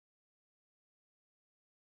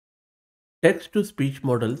Text to speech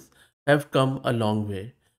models have come a long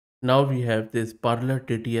way. Now we have this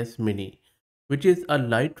Parler-TTS Mini, which is a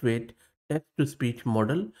lightweight text to speech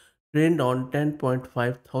model trained on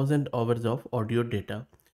 10.5 thousand hours of audio data.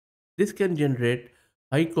 This can generate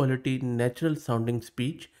high quality natural sounding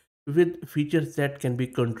speech with features that can be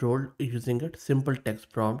controlled using a simple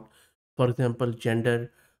text prompt, for example,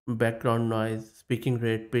 gender, background noise, speaking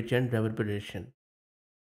rate, pitch, and reverberation.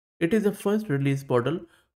 It is the first release model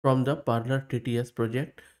from the Parler TTS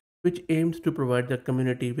project, which aims to provide the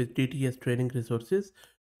community with TTS training resources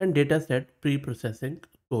and dataset pre-processing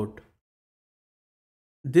code.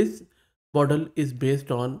 This model is based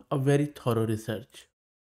on a very thorough research.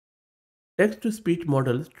 Text to speech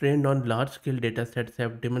models trained on large scale datasets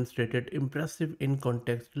have demonstrated impressive in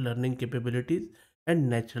context learning capabilities and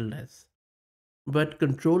naturalness. But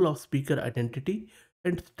control of speaker identity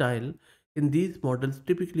and style in these models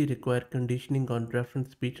typically require conditioning on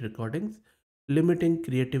reference speech recordings, limiting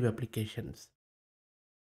creative applications.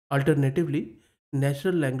 Alternatively,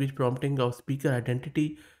 natural language prompting of speaker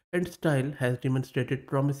identity and style has demonstrated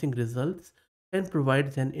promising results and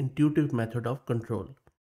provides an intuitive method of control.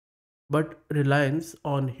 But reliance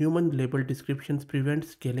on human labeled descriptions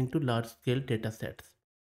prevents scaling to large scale datasets.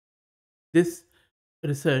 This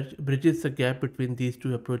research bridges the gap between these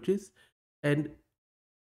two approaches, and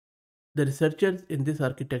the researchers in this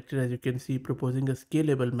architecture, as you can see, proposing a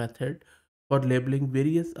scalable method for labeling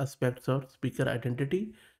various aspects of speaker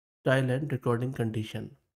identity, style, and recording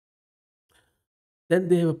condition. Then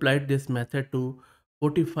they have applied this method to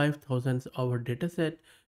 45,000 hour dataset,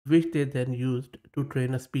 which they then used to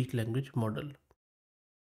train a speech language model.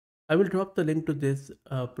 I will drop the link to this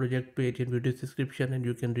project page in video description and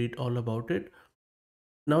you can read all about it.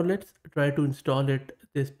 Now let's try to install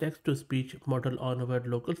this text to speech model on our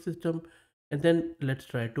local system, and then let's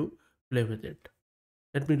try to play with it.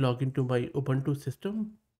 Let me log into my Ubuntu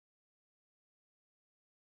system.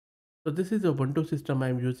 So this is the Ubuntu system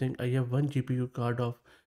I'm using. I have one GPU card of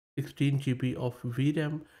 16 GB of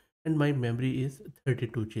VRAM and my memory is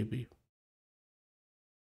 32 GB.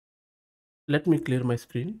 Let me clear my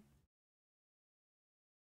screen.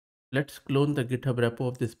 Let's clone the GitHub repo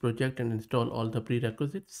of this project and install all the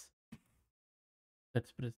prerequisites.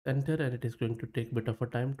 Let's press enter and it is going to take a bit of a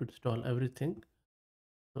time to install everything.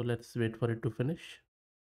 So let's wait for it to finish.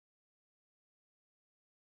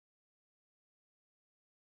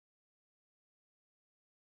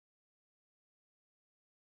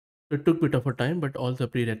 It took a bit of a time, but all the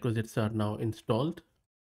prerequisites are now installed.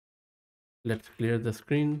 Let's clear the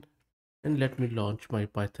screen and let me launch my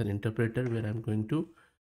Python interpreter where I'm going to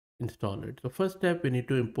install it. So first step, we need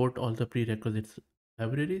to import all the prerequisites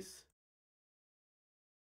libraries.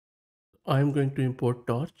 I'm going to import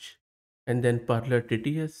Torch and then Parler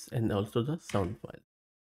TTS and also the sound file.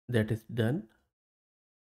 That is done.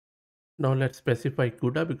 Now let's specify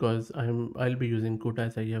CUDA because I'll be using CUDA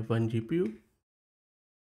as I have one GPU.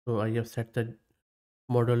 So I have set the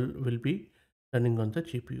model will be running on the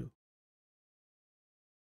GPU.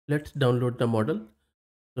 Let's download the model.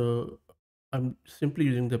 So I'm simply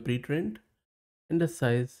using the pre-trained and the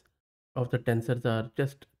size of the tensors are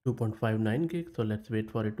just 2.59 gigs. So let's wait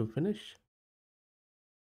for it to finish.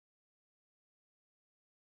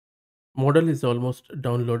 Model is almost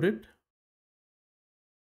downloaded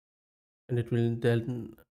and it will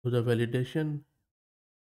then do the validation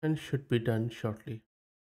and should be done shortly.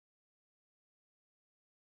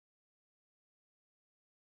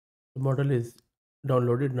 The model is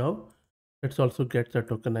downloaded now. Let's also get the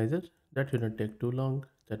tokenizer. That shouldn't take too long.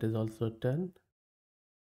 That is also done.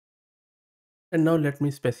 And now let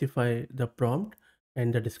me specify the prompt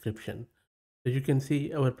and the description. So you can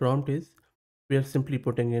see our prompt is we are simply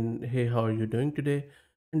putting in, hey, how are you doing today?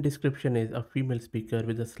 And description is a female speaker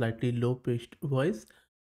with a slightly low pitched voice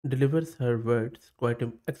delivers her words quite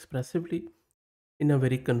expressively in a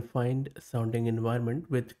very confined sounding environment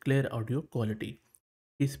with clear audio quality.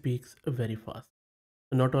 He speaks very fast.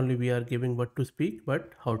 So not only we are giving what to speak,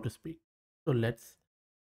 but how to speak. So let's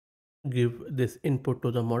give this input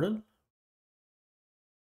to the model.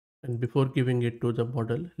 And before giving it to the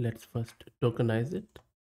model, let's first tokenize it.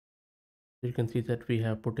 You can see that we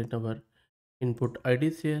have put in our input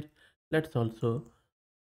IDs here. Let's also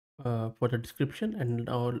for the description, and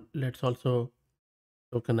now let's also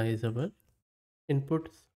tokenize our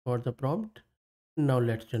inputs for the prompt. Now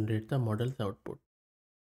let's generate the model's output.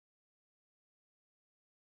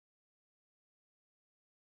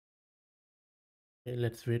 Okay,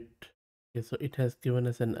 let's wait. Okay, so it has given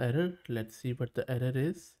us an error. Let's see what the error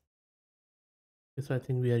is. Okay, so I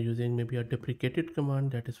think we are using maybe a deprecated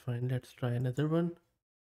command. That is fine. Let's try another one.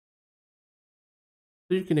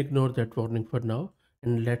 So you can ignore that warning for now,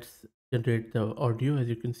 and let's generate the audio as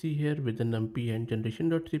you can see here with the numpy and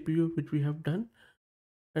generation.cpu which we have done,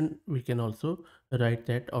 and we can also write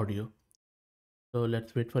that audio. So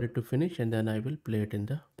let's wait for it to finish and then I will play it in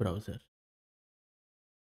the browser.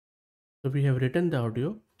 So we have written the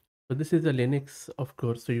audio. So this is a Linux, of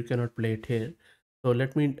course, so you cannot play it here. So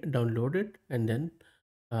let me download it and then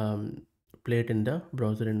play it in the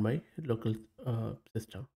browser in my local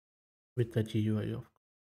system with the GUI of.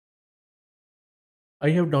 I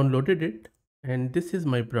have downloaded it and this is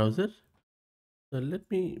my browser. So let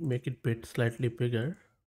me make it bit slightly bigger.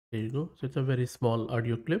 There you go. So it's a very small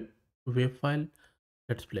audio clip, wave file.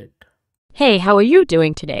 Let's play it. Hey, how are you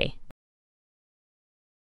doing today?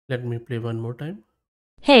 Let me play one more time.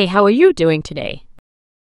 Hey, how are you doing today?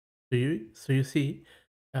 So you see,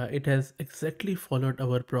 it has exactly followed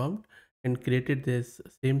our prompt and created this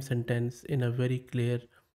same sentence in a very clear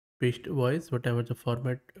pitched voice, whatever the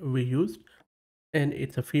format we used, and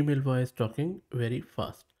it's a female voice talking very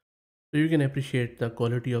fast. So you can appreciate the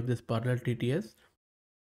quality of this parallel TTS.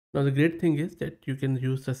 Now the great thing is that you can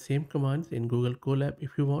use the same commands in Google Colab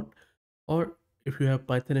if you want, or if you have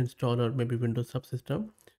Python installed or maybe Windows subsystem,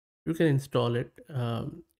 you can install it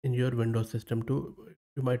in your Windows system too.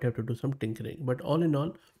 You might have to do some tinkering, but all in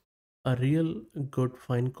all, a real good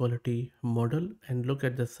fine quality model. And look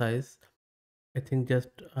at the size. I think just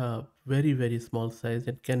a very small size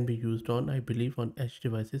and can be used on, I believe, on edge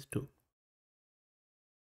devices too.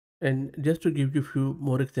 And just to give you a few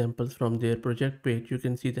more examples from their project page, you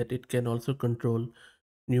can see that it can also control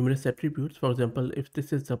numerous attributes. For example, if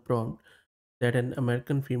this is the prompt that an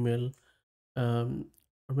American female, or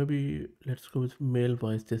maybe let's go with male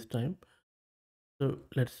voice this time. So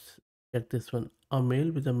let's check this one. A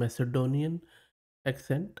male with a Macedonian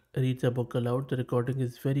accent reads a book aloud. The recording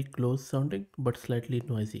is very close sounding but slightly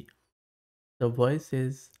noisy. The voice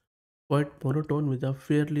is quite monotone with a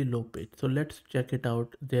fairly low pitch. So let's check it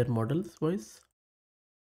out, their model's voice.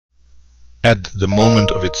 At the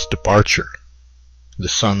moment of its departure, the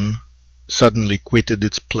sun suddenly quitted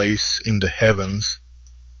its place in the heavens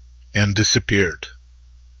and disappeared.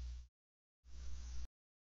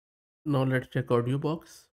 Now let's check audio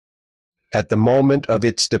box. At the moment of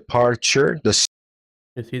its departure, the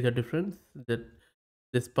You see the difference? That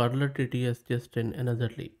this Parler-TTS is just in another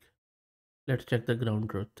league. Let's check the ground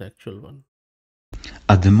truth, the actual one.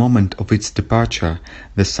 At the moment of its departure,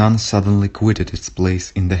 the sun suddenly quitted its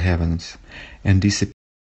place in the heavens and disappeared.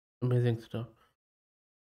 Amazing stuff.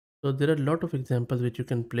 So there are a lot of examples which you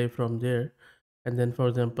can play from there. And then, for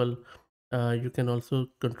example, you can also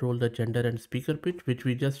control the gender and speaker pitch, which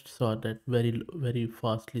we just saw that very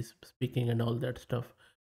fastly speaking and all that stuff.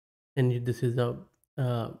 And this is a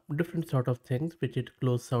different sort of things, which it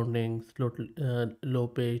close sounding, low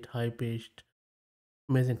pitched, high pitched,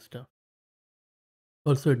 amazing stuff.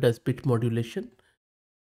 Also, it does pitch modulation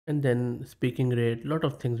and then speaking rate, lot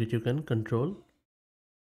of things which you can control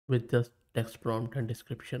with just text prompt and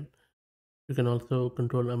description. You can also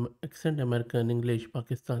control accent, American, English,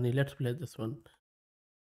 Pakistani. Let's play this one.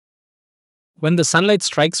 When the sunlight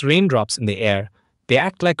strikes raindrops in the air, they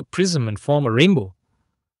act like a prism and form a rainbow.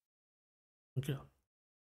 Okay.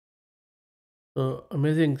 So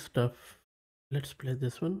amazing stuff. Let's play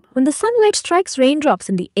this one. When the sunlight strikes raindrops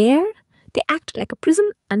in the air, they act like a prism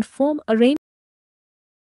and form a rainbow.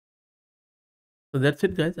 So that's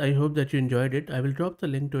it, guys. I hope that you enjoyed it. I will drop the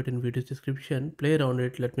link to it in video's description. Play around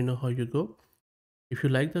it. Let me know how you go. If you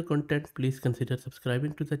like the content, please consider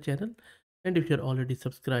subscribing to the channel. And if you're already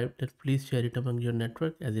subscribed, then please share it among your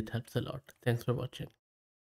network as it helps a lot. Thanks for watching.